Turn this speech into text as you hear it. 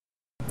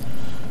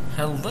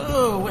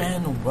Hello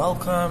and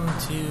welcome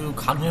to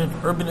Cognitive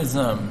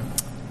Urbanism.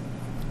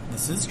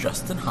 This is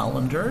Justin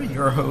Hollander,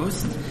 your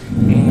host,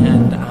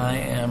 and I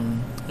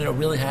am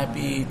really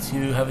happy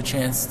to have a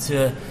chance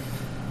to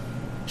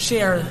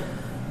share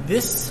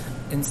this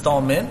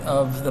installment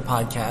of the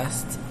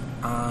podcast.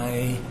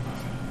 I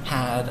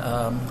had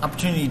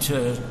opportunity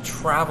to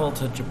travel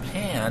to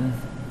Japan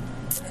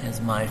as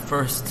my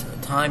first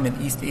time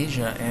in East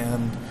Asia,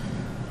 and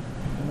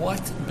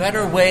what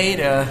better way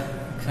to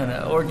kind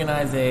of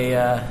organize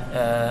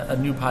a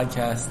new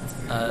podcast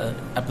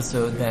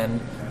episode than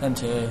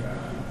to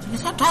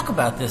just talk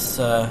about this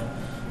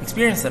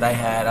experience that I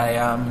had.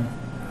 I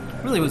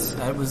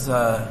was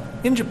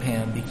in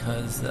Japan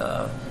because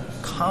a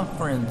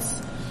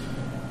conference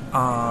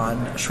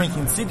on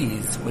shrinking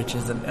cities, which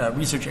is a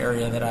research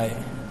area that I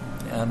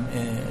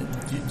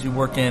do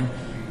work in.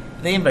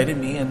 They invited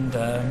me, and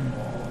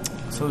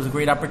so it was a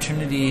great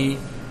opportunity.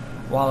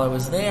 While I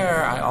was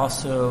there, I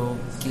also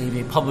gave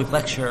a public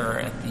lecture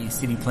at the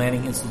City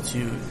Planning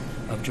Institute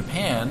of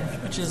Japan,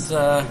 which is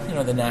the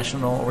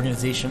national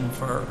organization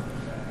for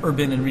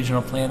urban and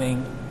regional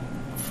planning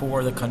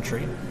for the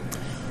country.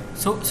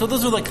 So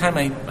those are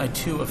kind of my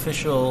two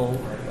official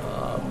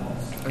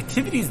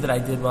activities that I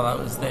did while I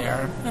was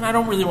there. And I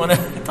don't really want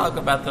to talk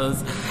about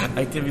those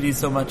activities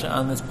so much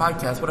on this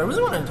podcast. What I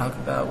really wanted to talk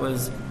about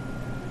was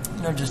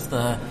just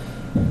the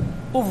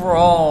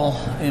overall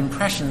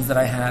impressions that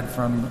I had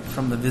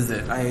from the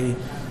visit. I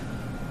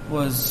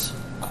was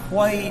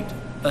quite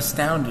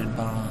astounded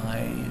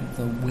by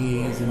the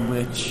ways in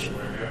which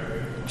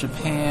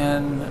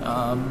Japan,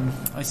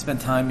 I spent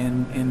time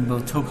in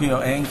both Tokyo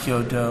and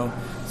Kyoto,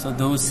 so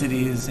those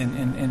cities,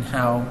 and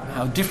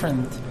how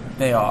different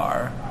they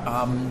are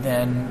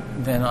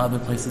than other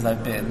places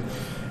I've been.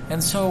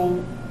 And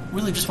so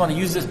really just want to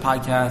use this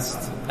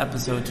podcast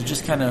episode to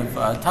just kind of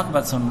talk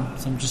about some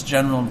just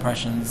general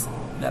impressions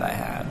that I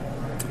had.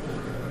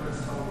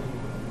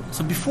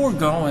 So before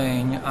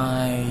going,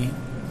 I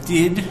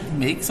did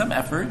make some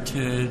effort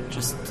to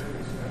just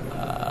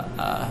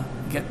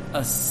get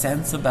a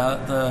sense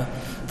about the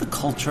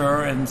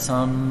culture and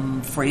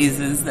some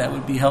phrases that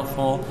would be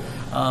helpful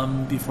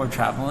before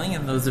traveling.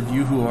 And those of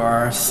you who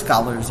are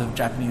scholars of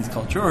Japanese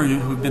culture or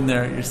who've been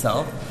there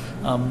yourself,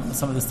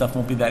 some of the stuff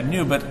won't be that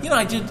new, but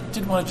I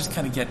did want to just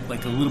kind of get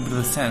a little bit of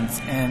a sense.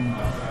 And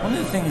one of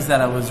the things that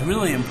I was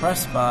really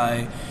impressed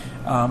by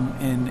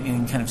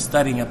in kind of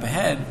studying up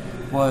ahead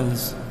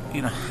was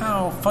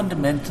how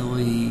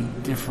fundamentally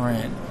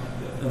different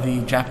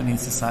the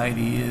Japanese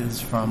society is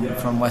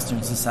from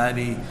Western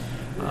society.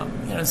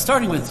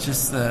 Starting with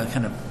just the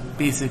kind of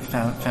basic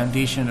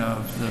foundation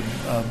of the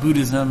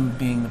Buddhism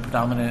being the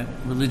predominant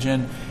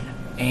religion,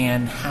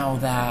 and how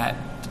that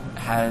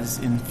has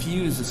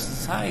infused the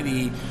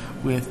society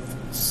with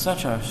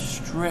such a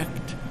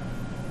strict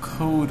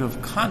code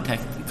of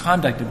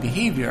conduct and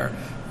behavior,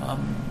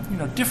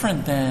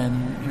 different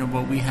than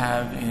what we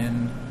have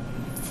in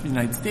the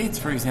United States,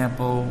 for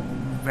example,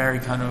 very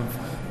kind of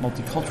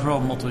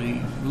multicultural,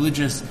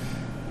 multi-religious,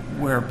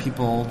 where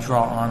people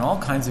draw on all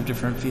kinds of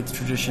different faith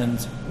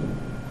traditions.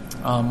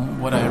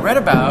 What I read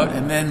about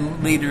and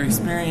then later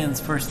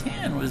experienced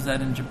firsthand was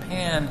that in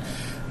Japan,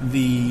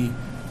 the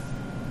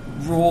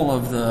role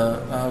of the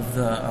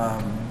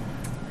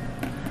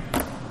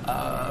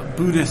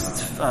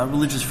Buddhist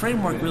religious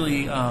framework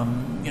really,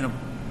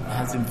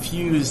 has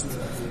infused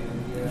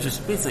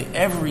just basically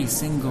every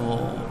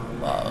single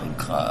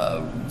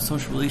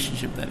social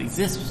relationship that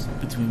exists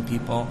between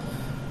people.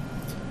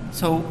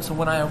 So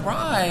when I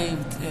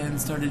arrived and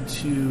started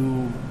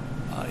to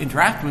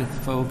interact with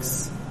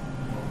folks,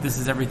 this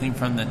is everything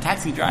from the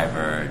taxi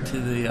driver to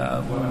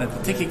the woman at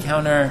the ticket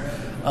counter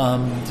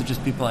to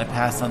just people I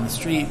passed on the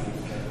street.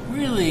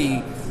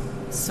 Really,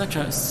 such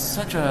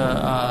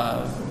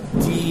a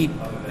deep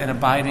and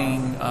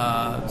abiding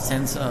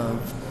sense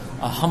of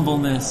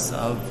humbleness,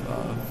 of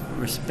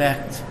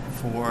respect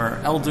for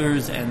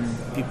elders and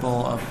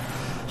people of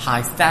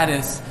high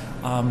status.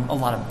 A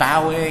lot of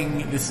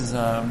bowing. This is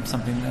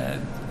something that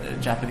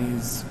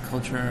Japanese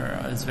culture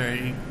is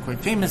quite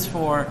famous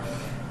for.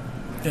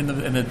 And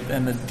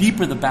the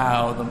deeper the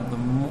bow,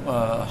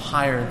 the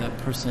higher the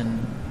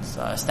person's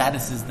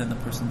status is than the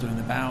person doing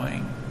the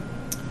bowing.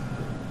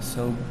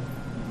 So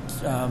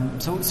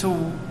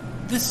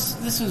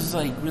this was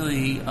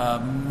really a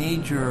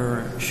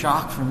major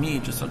shock for me,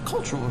 just a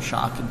cultural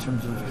shock in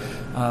terms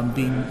of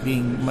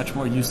being much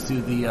more used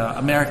to the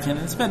American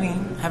and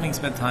having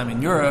spent time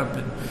in Europe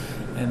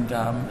and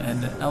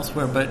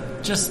elsewhere,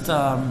 but just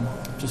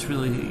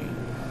really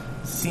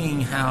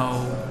seeing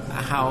how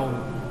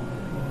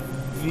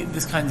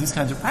these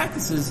kinds of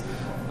practices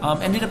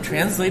ended up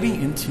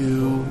translating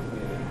into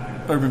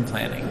urban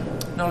planning.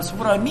 So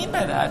what I mean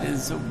by that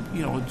is,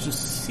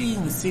 just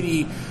seeing the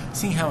city,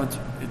 seeing how it's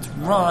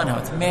run, how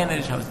it's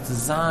managed, how it's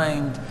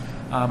designed.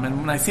 And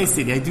when I say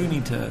city, I do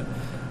need to,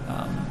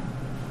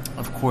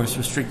 of course,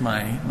 restrict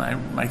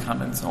my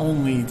comments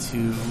only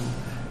to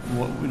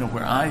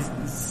where I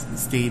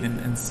stayed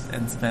and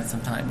spent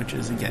some time, which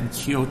is again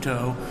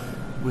Kyoto,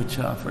 which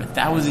for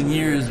 1,000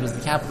 years was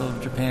the capital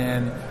of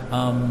Japan.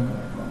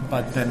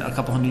 But then a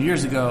couple hundred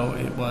years ago,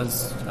 it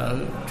was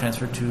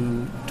transferred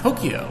to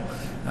Tokyo.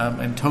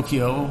 And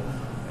Tokyo,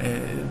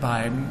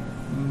 by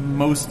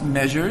most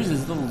measures,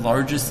 is the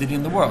largest city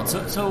in the world.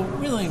 So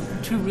really,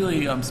 two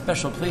really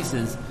special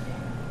places.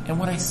 And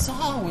what I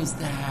saw was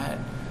that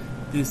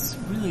this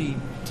really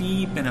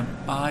deep and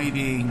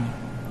abiding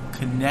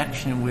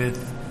connection with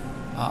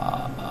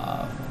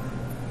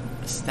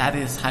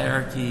status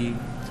hierarchy,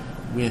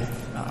 with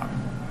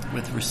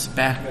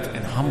respect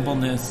and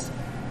humbleness,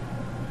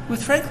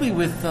 with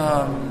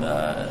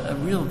a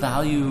real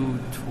value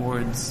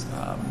towards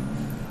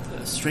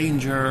the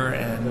stranger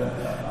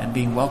and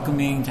being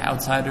welcoming to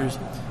outsiders.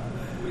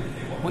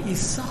 What you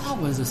saw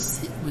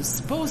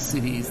was both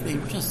cities. They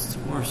just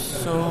were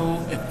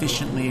so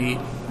efficiently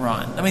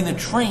run. I mean, the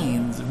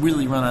trains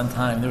really run on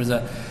time. There was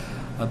a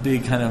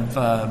big kind of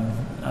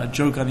a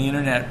joke on the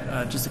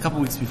internet just a couple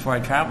weeks before I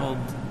traveled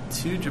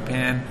to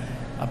Japan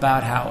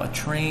about how a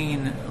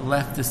train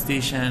left the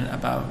station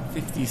about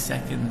 50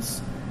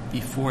 seconds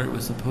before it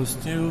was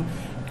supposed to,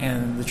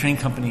 and the train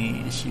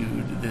company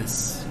issued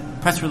this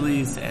press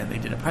release, and they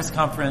did a press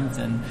conference,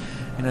 and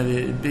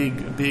the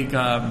big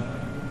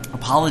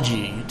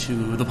apology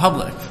to the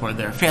public for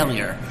their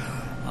failure.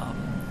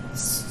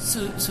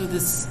 So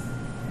this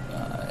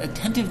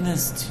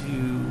attentiveness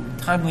to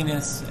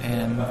timeliness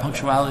and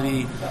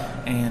punctuality,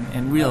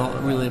 and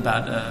really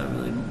about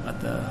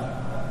the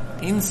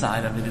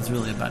inside of it is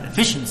really about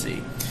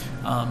efficiency.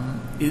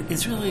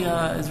 It's really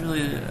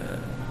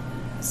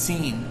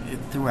seen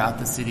throughout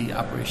the city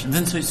operations,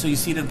 and so you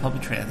see it in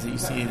public transit, you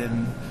see it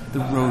in the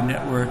road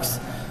networks,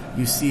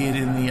 you see it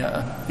in the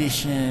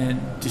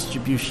efficient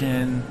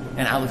distribution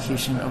and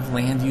allocation of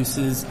land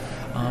uses.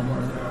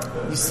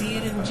 You see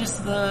it in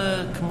just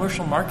the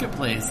commercial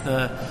marketplace.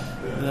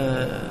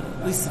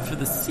 At least for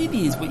the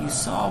cities, what you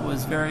saw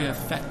was very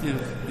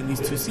effective in these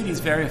two cities.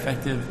 Very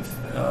effective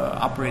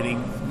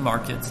operating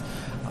markets.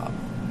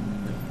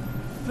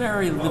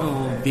 Very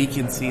little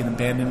vacancy and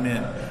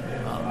abandonment.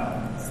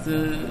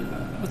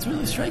 What's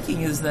really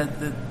striking is that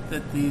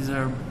these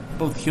are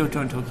both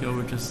Kyoto and Tokyo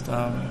were just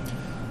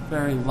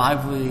very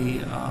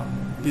lively,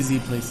 busy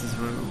places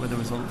where there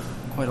was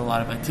quite a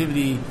lot of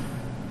activity.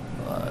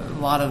 A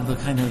lot of the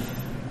kind of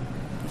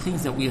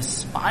things that we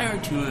aspire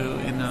to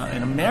in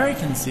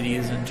American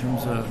cities in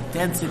terms of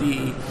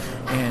density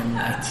and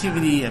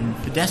activity and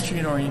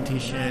pedestrian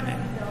orientation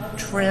and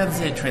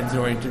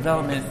transit-oriented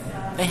development,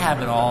 they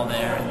have it all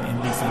there,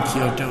 at least in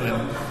Kyoto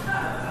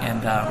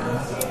and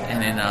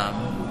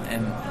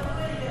in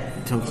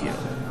Tokyo.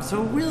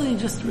 So really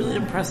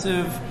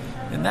impressive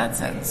in that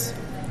sense.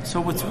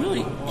 So what's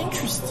really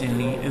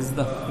interesting is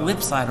the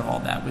flip side of all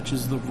that, which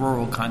is the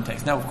rural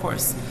context. Now, of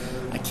course,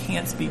 I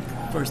can't speak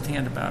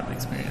firsthand about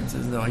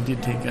experiences, though I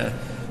did take a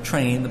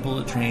train, the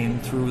bullet train,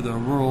 through the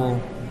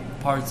rural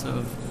parts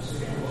of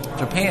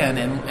Japan,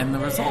 and the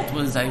result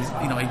was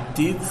I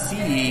did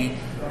see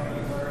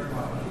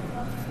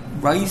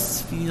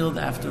rice field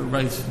after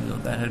rice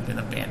field that had been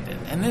abandoned.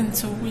 And then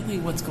so really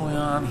what's going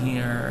on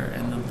here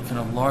and the kind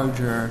of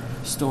larger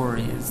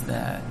story is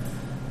that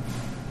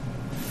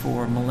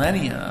for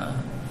millennia,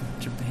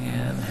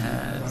 Japan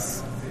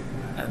has,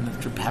 and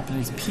the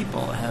Japanese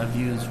people have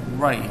used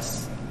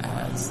rice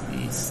as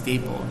the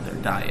staple of their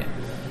diet.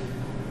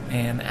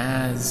 And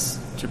as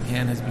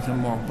Japan has become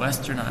more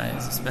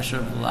westernized, especially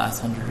over the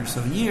last 100 or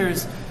so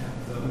years,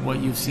 what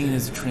you've seen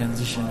is a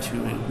transition to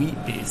a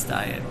wheat-based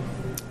diet.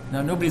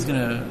 Now, nobody's going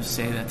to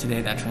say that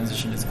today that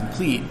transition is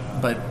complete,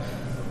 but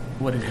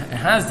what it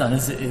has done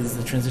is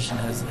the transition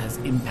has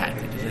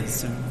impacted. It has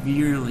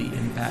severely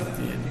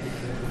impacted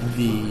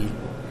the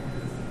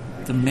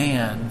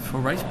demand for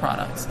rice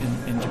products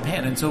in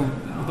Japan. And so,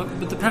 but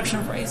the production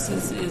of rice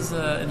is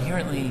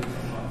inherently,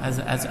 as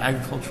an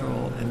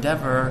agricultural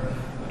endeavor,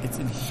 it's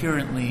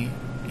inherently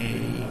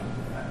a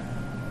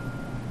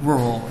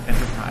rural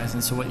enterprise.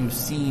 And so what you've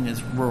seen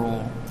is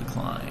rural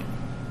decline.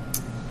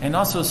 And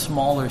also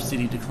smaller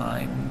city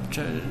decline.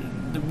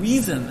 The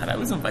reason that I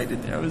was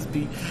invited there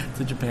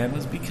to Japan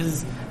was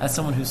because, as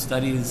someone who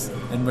studies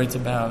and writes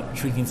about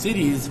shrinking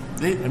cities,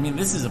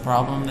 this is a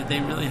problem that they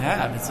really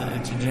have. It's a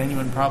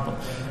genuine problem.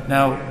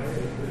 Now,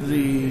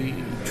 the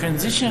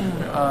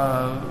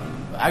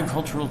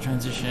agricultural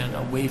transition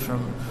away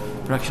from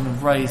production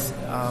of rice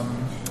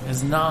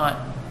has not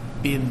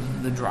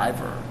been the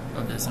driver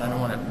of this, and I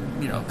don't want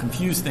to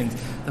confuse things.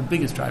 The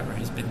biggest driver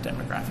has been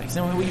demographics,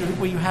 and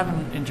what you have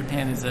in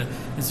Japan is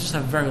just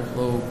a very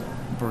low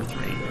birth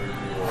rate.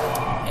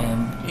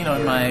 And in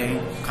my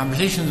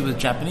conversations with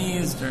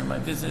Japanese during my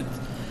visits,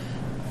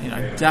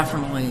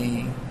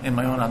 definitely in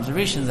my own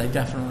observations, I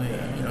definitely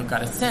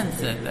got a sense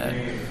that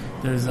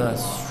there's a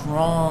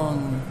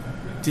strong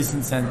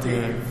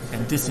disincentive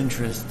and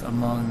disinterest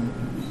among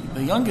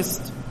the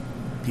youngest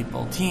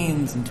people,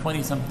 teens and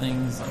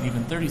 20-somethings, and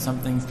even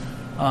 30-somethings,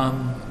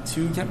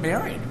 to get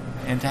married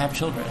and to have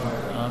children.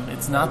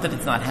 It's not that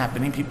it's not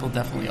happening. People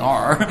definitely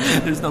are.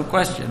 There's no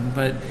question.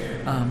 But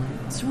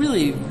it's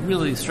really,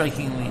 really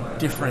strikingly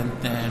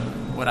different than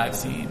what I've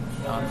seen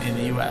in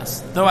the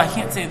U.S. Though I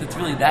can't say that's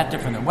really that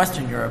different than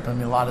Western Europe. I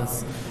mean, a lot of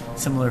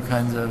similar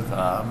kinds of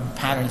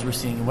patterns we're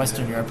seeing in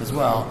Western Europe as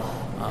well.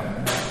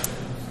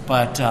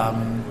 But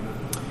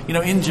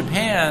in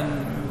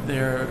Japan,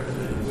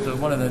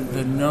 one of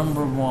the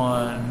number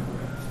one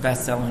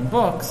best-selling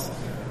books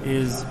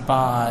is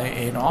by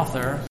an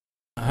author.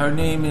 Her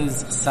name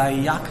is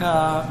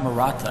Sayaka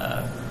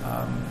Murata.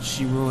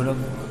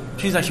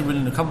 She's actually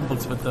written a couple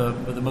books, but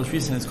the most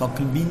recent is called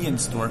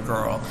Convenience Store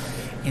Girl,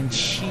 and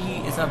she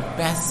is a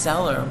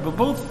bestseller, but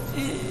both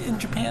in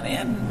Japan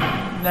and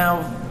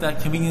now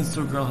that Convenience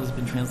Store Girl has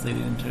been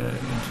translated into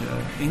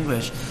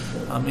English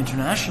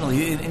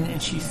internationally,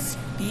 and she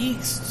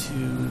speaks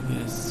to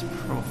this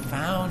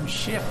profound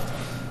shift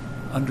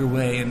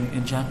underway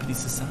in Japanese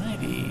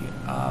society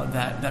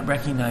that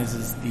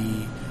recognizes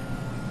the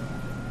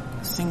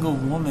single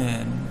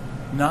woman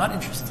not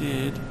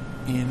interested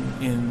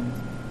in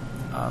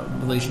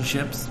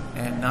relationships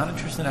and not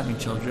interested in having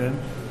children,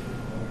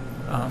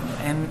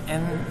 and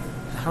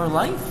her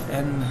life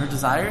and her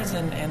desires,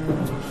 and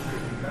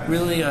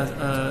really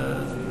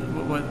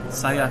what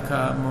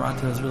Sayaka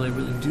Murata is really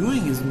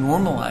doing is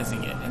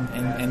normalizing it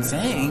and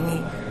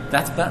saying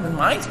that's been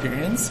my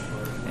experience,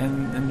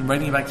 and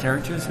writing about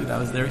characters who that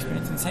was their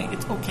experience, and saying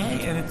it's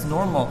okay and it's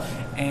normal,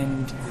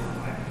 and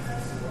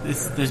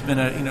there's been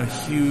a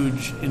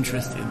huge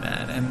interest in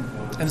that,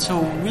 and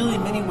so really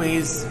in many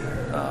ways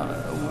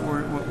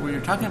what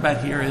you're talking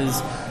about here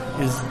is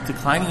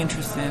declining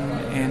interest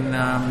in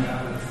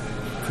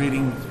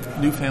creating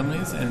new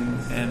families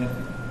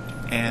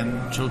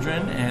and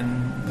children,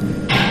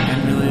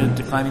 and really a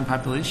declining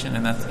population,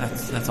 and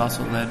that's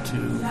also led to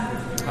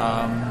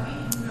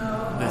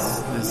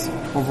this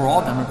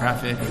overall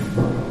demographic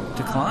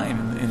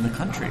decline in the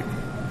country.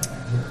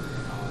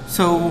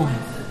 So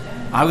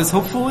I was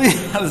hopefully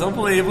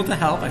able to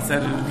help. I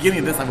said at the beginning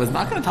of this I was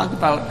not going to talk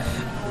about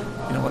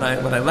what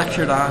I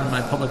lectured on in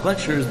my public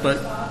lectures, but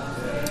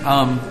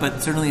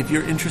certainly if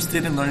you're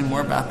interested in learning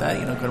more about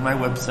that, go to my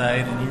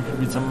website and you can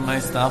read some of my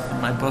stuff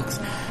and my books.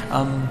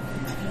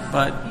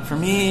 But for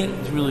me,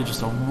 it's really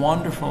just a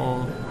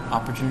wonderful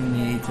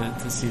opportunity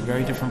to see a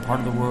very different part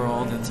of the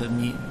world, and to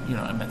meet,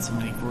 I met so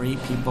many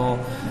great people,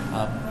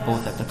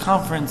 both at the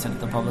conference and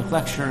at the public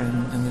lecture,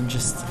 and then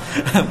just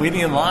waiting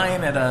in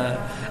line at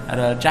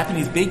a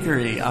Japanese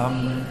bakery,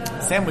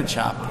 sandwich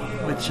shop,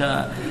 which,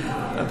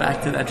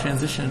 back to that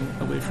transition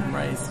away from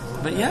rice.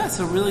 But yeah,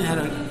 so really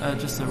had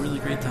just a really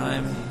great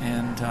time,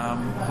 and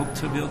hope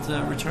to be able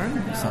to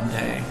return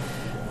someday.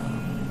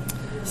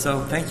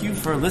 So thank you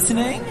for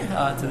listening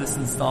to this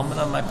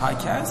installment of my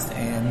podcast,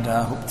 and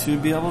hope to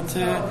be able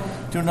to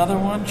do another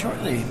one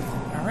shortly.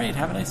 All right,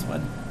 have a nice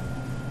one.